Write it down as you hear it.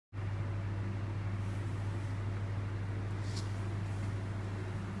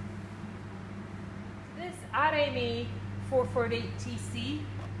RMA 448 TC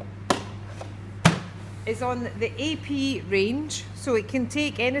is on the AP range, so it can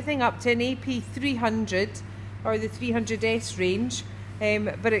take anything up to an AP 300 or the 300S range,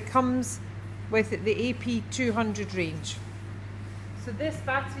 but it comes with the AP 200 range. So this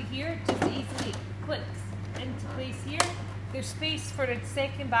battery here just easily clicks into place here. There's space for a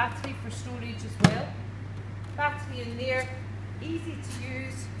second battery for storage as well. Battery in there, easy to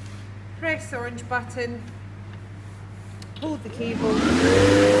use. Press the orange button, hold the cable,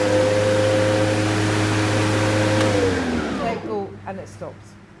 let go, and it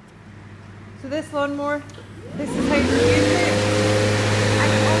stops. So this lawnmower, this is how you use it,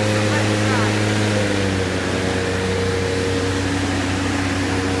 and it also lets dry.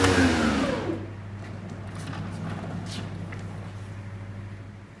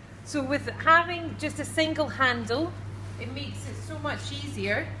 So with having just a single handle, it makes it so much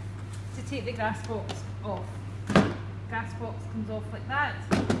easier to take the grass box off. Grass box comes off like that,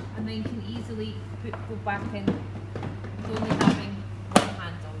 and then can easily go back in with only having one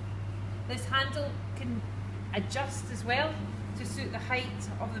handle. This handle can adjust as well to suit the height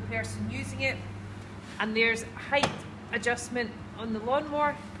of the person using it, and there's height adjustment on the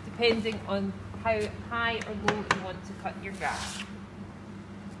lawnmower depending on how high or low you want to cut your grass.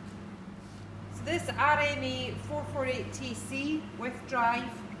 So this RMA 448 TC with drive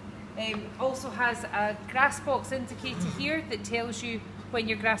also has a grass box indicator here that tells you when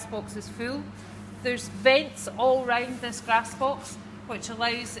your grass box is full. There's vents all around this grass box, which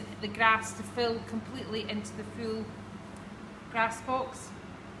allows the grass to fill completely into the full grass box.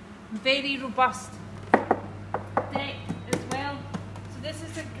 Very robust deck as well. So this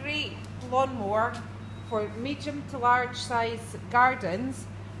is a great lawnmower for medium to large size gardens,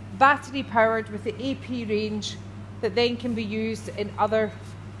 battery powered with the AP range that then can be used in other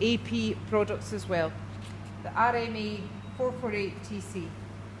AP products as well. The RMA 448 TC.